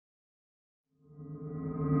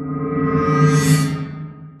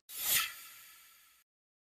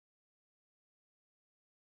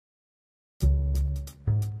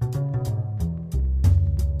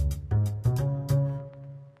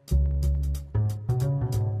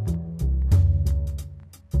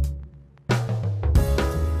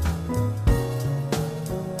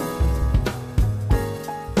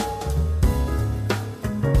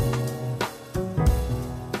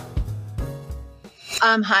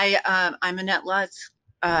Hi, I'm Annette Lutz.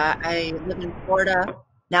 I live in Florida.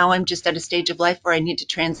 Now I'm just at a stage of life where I need to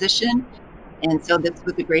transition, and so this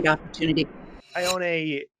was a great opportunity. I own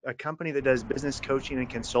a company that does business coaching and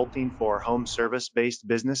consulting for home service-based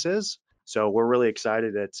businesses. So we're really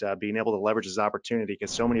excited at being able to leverage this opportunity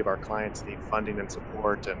because so many of our clients need funding and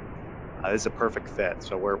support, and this is a perfect fit.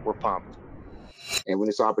 So we're pumped. And when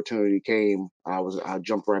this opportunity came, I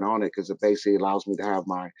jumped right on it because it basically allows me to have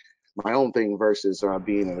my own thing versus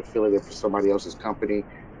being an affiliate for somebody else's company,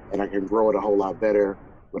 and I can grow it a whole lot better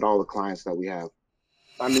with all the clients that we have.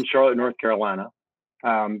 I'm in Charlotte, North Carolina.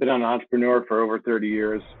 Been an entrepreneur for over 30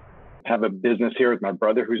 years. Have a business here with my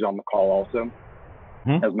brother, who's on the call also,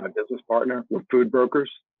 as my business partner. We're food brokers.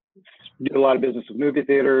 Do a lot of business with movie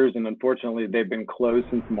theaters, and unfortunately, they've been closed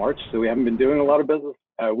since March, so we haven't been doing a lot of business.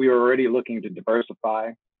 We were already looking to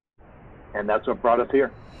diversify, and that's what brought us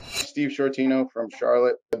here. Steve Shortino from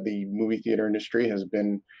Charlotte. The movie theater industry has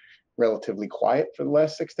been relatively quiet for the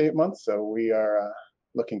last 6 to 8 months, so we are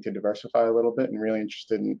looking to diversify a little bit and really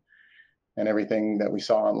interested in everything that we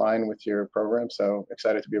saw online with your program. So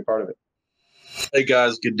excited to be a part of it. Hey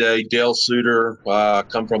guys, good day. Dale Suter.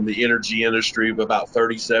 Come from the energy industry of about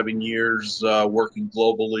 37 years, working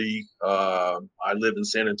globally. I live in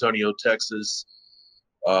San Antonio, Texas.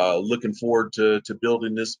 Looking forward to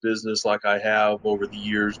building this business like I have over the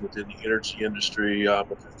years within the energy industry.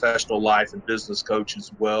 I'm a professional life and business coach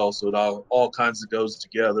as well, so it all kinds of goes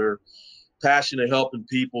together. Passion of helping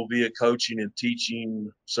people via coaching and teaching.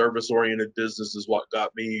 Service-oriented business is what got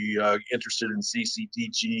me interested in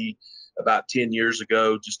CCTG about 10 years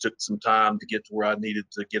ago. Just took some time to get to where I needed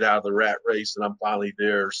to get out of the rat race, and I'm finally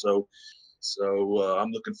there. So I'm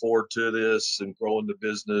looking forward to this and growing the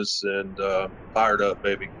business, and fired up,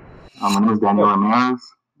 baby. My name is Daniel Ramirez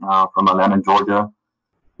from Atlanta, Georgia.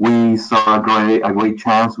 We saw a great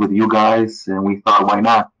chance with you guys, and we thought, why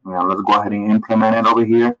not? Let's go ahead and implement it over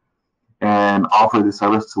here and offer the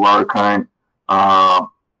service to our current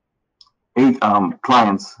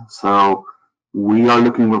clients. So we are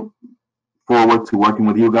looking forward to working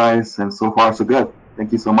with you guys, and so far so good.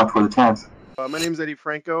 Thank you so much for the chance. My name is Eddie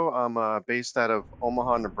Franco. I'm based out of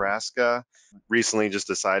Omaha, Nebraska. Recently just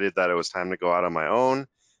decided that it was time to go out on my own,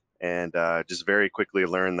 and just very quickly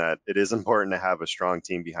learned that it is important to have a strong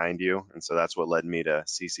team behind you. And so that's what led me to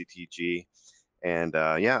CCTG. And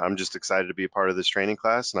I'm just excited to be a part of this training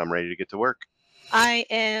class, and I'm ready to get to work. I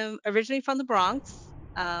am originally from the Bronx.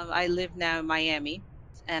 I live now in Miami,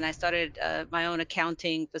 and I started my own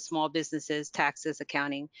accounting for small businesses, taxes,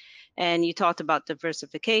 accounting. And you talked about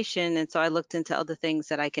diversification, and so I looked into other things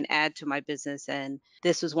that I can add to my business, and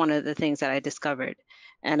this was one of the things that I discovered.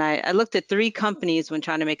 And I looked at 3 companies when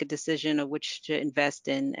trying to make a decision of which to invest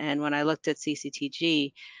in. And when I looked at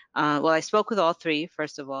CCTG, I spoke with all 3,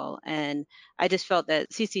 first of all, and I just felt that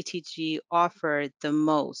CCTG offered the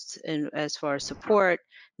most as far as support,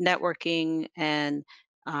 networking, and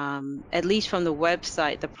at least from the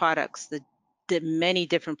website, the products, the many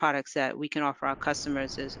different products that we can offer our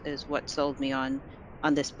customers is what sold me on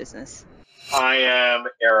this business. I am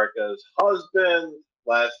Erica's husband.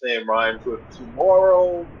 Last name rhymes with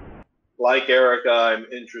tomorrow. Like Erica, I'm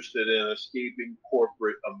interested in escaping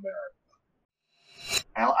corporate America.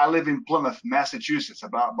 I live in Plymouth, Massachusetts,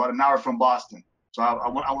 about an hour from Boston. So I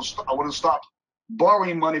want to stop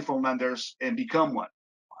borrowing money from lenders and become one.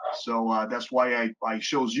 So that's why I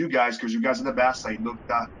chose you guys, because you guys are the best. I looked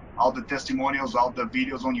at all the testimonials, all the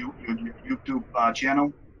videos on your YouTube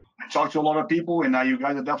channel. I talked to a lot of people, and now you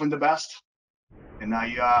guys are definitely the best. And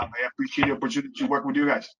I appreciate the opportunity to work with you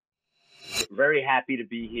guys. Very happy to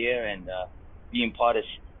be here and being part of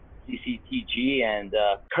CCTG, and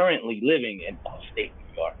currently living in upstate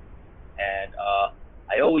New York. And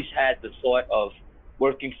I always had the thought of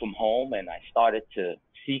working from home, and I started to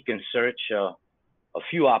seek and search a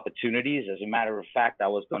few opportunities. As a matter of fact, I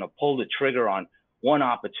was going to pull the trigger on one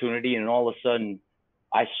opportunity, and all of a sudden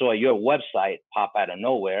I saw your website pop out of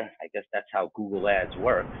nowhere. I guess that's how Google Ads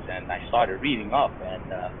works. And I started reading up,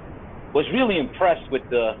 and was really impressed with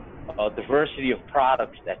the diversity of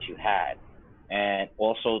products that you had, and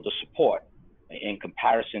also the support in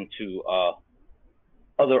comparison to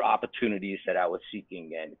other opportunities that I was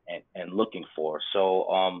seeking and looking for. So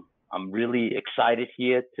I'm really excited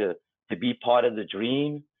here to be part of the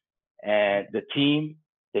dream and the team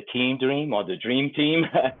dream, or the dream team.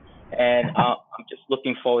 And I'm just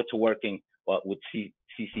looking forward to working with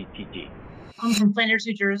CCTG. I'm from Flanders,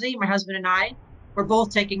 New Jersey. My husband and I, we're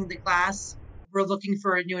both taking the class. We're looking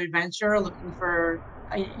for a new adventure, looking for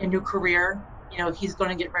a new career. You know, he's going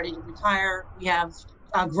to get ready to retire. We have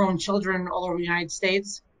grown children all over the United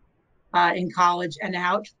States, in college and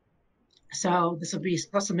out. So this will be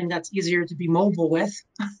something that's easier to be mobile with.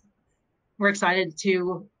 We're excited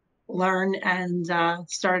to learn and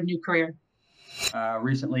start a new career.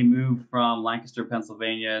 Recently moved from Lancaster,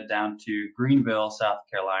 Pennsylvania down to Greenville, South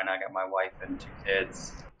Carolina. I got my wife and 2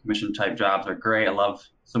 kids. Commission type jobs are great. I love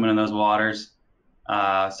swimming in those waters.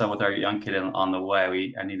 So with our young kid on the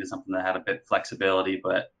way, I needed something that had a bit flexibility,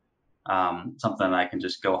 but something I can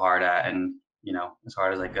just go hard at, and as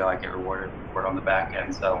hard as I go, I get rewarded for it on the back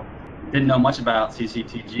end. So didn't know much about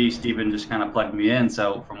CCTG. Stephen just kind of plugged me in.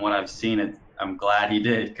 So from what I've seen, I'm glad he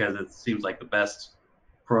did, because it seems like the best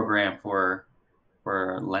program for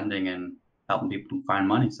lending and helping people find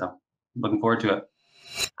money. So looking forward to it.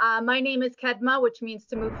 My name is Kedma, which means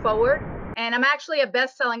to move forward. And I'm actually a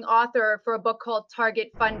best-selling author for a book called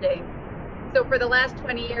Target Funding. So for the last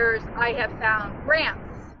 20 years, I have found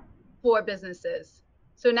grants for businesses.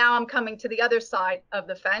 So now I'm coming to the other side of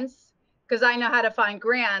the fence, because I know how to find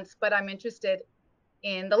grants, but I'm interested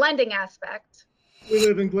in the lending aspect. We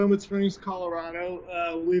live in Glenwood Springs,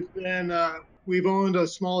 Colorado. We've owned a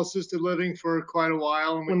small assisted living for quite a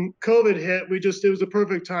while. And when COVID hit, it was a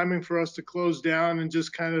perfect timing for us to close down and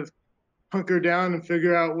just kind of hunker down and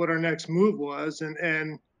figure out what our next move was.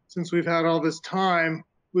 And since we've had all this time,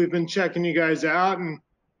 we've been checking you guys out. And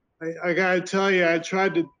I gotta tell you, I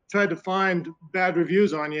tried to find bad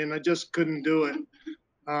reviews on you, and I just couldn't do it.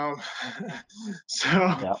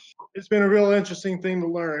 So It's been a real interesting thing to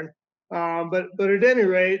learn. But at any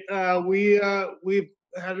rate, we've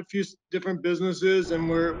had a few different businesses, and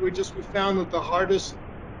we found that the hardest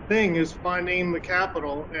thing is finding the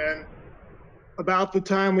capital. And about the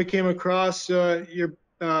time we came across your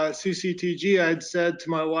CCTG, I'd said to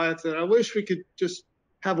my wife that I wish we could just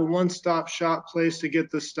have a one-stop shop place to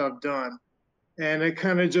get this stuff done. And it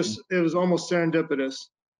kind of it was almost serendipitous.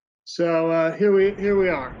 So here we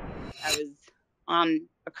are. I was on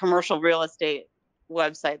a commercial real estate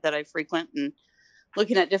website that I frequent and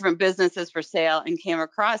looking at different businesses for sale, and came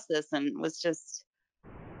across this and was just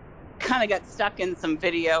kind of got stuck in some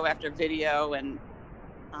video after video, and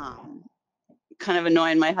kind of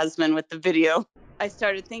annoying my husband with the video. I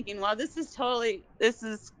started thinking, well, this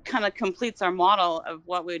is kind of completes our model of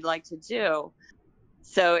what we'd like to do.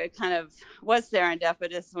 So it kind of was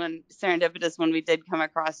serendipitous when we did come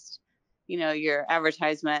across, your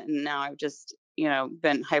advertisement. And now I've just,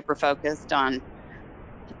 been hyper focused on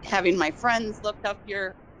having my friends look up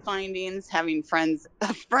your findings, having friends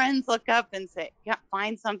look up and say, yeah,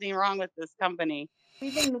 find something wrong with this company.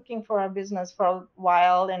 We've been looking for a business for a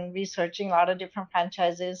while and researching a lot of different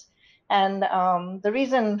franchises. And the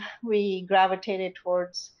reason we gravitated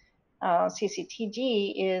towards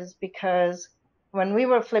CCTG is because when we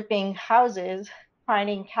were flipping houses,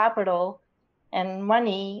 finding capital and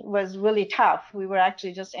money was really tough. We were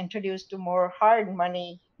actually just introduced to more hard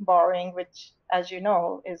money borrowing, which, as you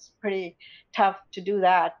know, is pretty tough to do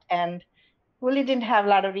that, and really didn't have a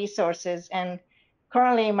lot of resources. And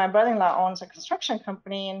currently my brother-in-law owns a construction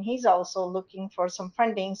company, and he's also looking for some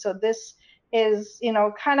funding. So this is,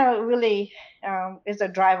 kind of really is a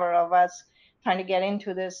driver of us trying to get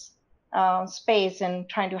into this space and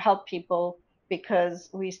trying to help people, because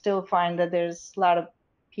we still find that there's a lot of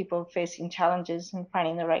people facing challenges in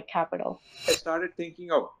finding the right capital. I started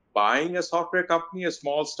thinking of buying a software company, a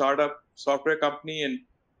small startup software company, and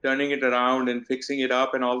turning it around and fixing it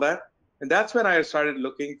up and all that. And that's when I started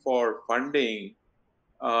looking for funding.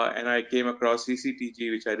 And I came across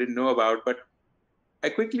CCTG, which I didn't know about, but I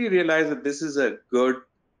quickly realized that this is a good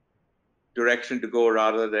direction to go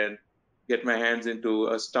rather than get my hands into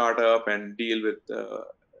a startup and deal with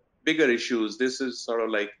bigger issues. This is sort of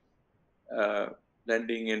like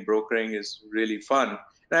lending and brokering is really fun.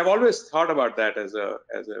 And I've always thought about that as a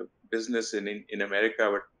business in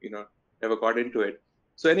America, but never got into it.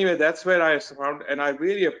 So anyway, that's where I found, and I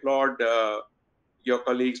really applaud your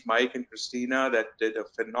colleagues Mike and Christina that did a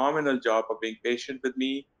phenomenal job of being patient with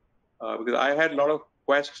me, because I had a lot of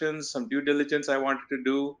questions, some due diligence I wanted to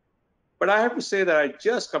do. But I have to say that I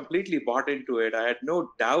just completely bought into it. I had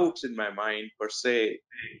no doubts in my mind per se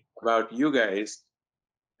about you guys,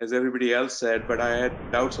 as everybody else said, but I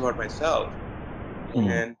had doubts about myself.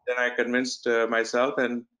 And then I convinced myself,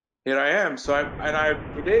 and here I am. So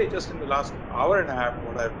today, just in the last hour and a half,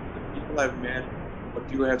 the people I've met, what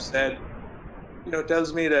you have said,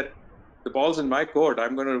 tells me that the ball's in my court.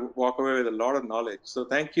 I'm going to walk away with a lot of knowledge. So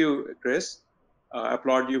thank you, Chris. I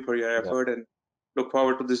applaud you for your effort and look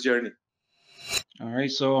forward to this journey. All right,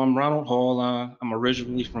 so I'm Ronald Hall. I'm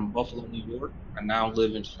originally from Buffalo, New York. I now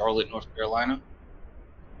live in Charlotte, North Carolina.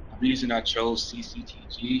 The reason I chose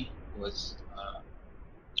CCTG was,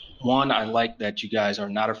 one, I like that you guys are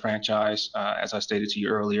not a franchise, as I stated to you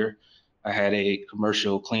earlier. I had a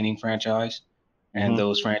commercial cleaning franchise, and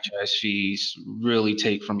those franchise fees really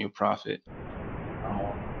take from your profit.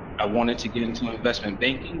 I wanted to get into investment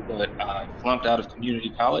banking, but I flunked out of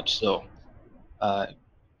community college. So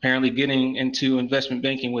apparently getting into investment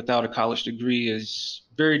banking without a college degree is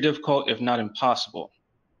very difficult, if not impossible.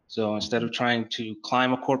 So instead of trying to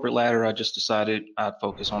climb a corporate ladder, I just decided I'd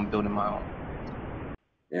focus on building my own.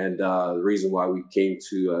 And the reason why we came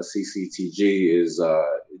to CCTG is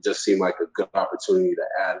it just seemed like a good opportunity to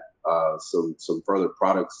add some further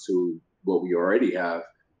products to what we already have.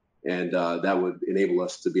 And that would enable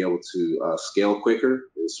us to be able to scale quicker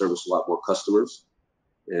and service a lot more customers.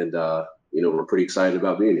 And, we're pretty excited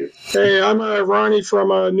about being here. Hey, I'm Ronnie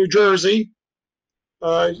from New Jersey.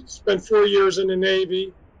 Spent 4 years in the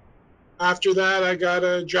Navy. After that, I got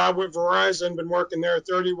a job with Verizon, been working there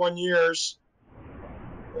 31 years.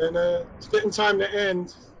 And it's getting time to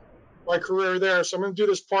end my career there. So I'm going to do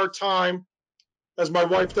this part-time as my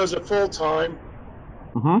wife does it full-time.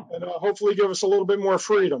 And hopefully give us a little bit more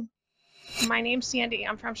freedom. My name's Sandy.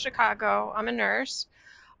 I'm from Chicago. I'm a nurse.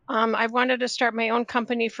 I've wanted to start my own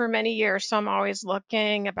company for many years, so I'm always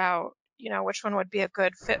looking about, which one would be a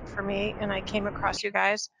good fit for me. And I came across you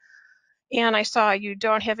guys, and I saw you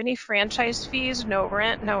don't have any franchise fees, no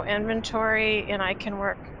rent, no inventory, and I can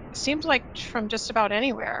work, seems like from just about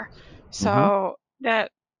anywhere. So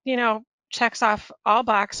that, checks off all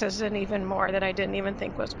boxes and even more that I didn't even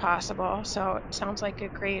think was possible. So it sounds like a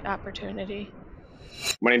great opportunity.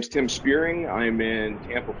 My name's Tim Spearing. I'm in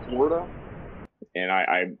Tampa, Florida, and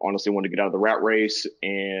I honestly want to get out of the rat race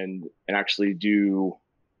and actually do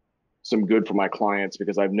some good for my clients,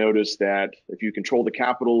 because I've noticed that if you control the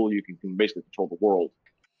capital, you can basically control the world.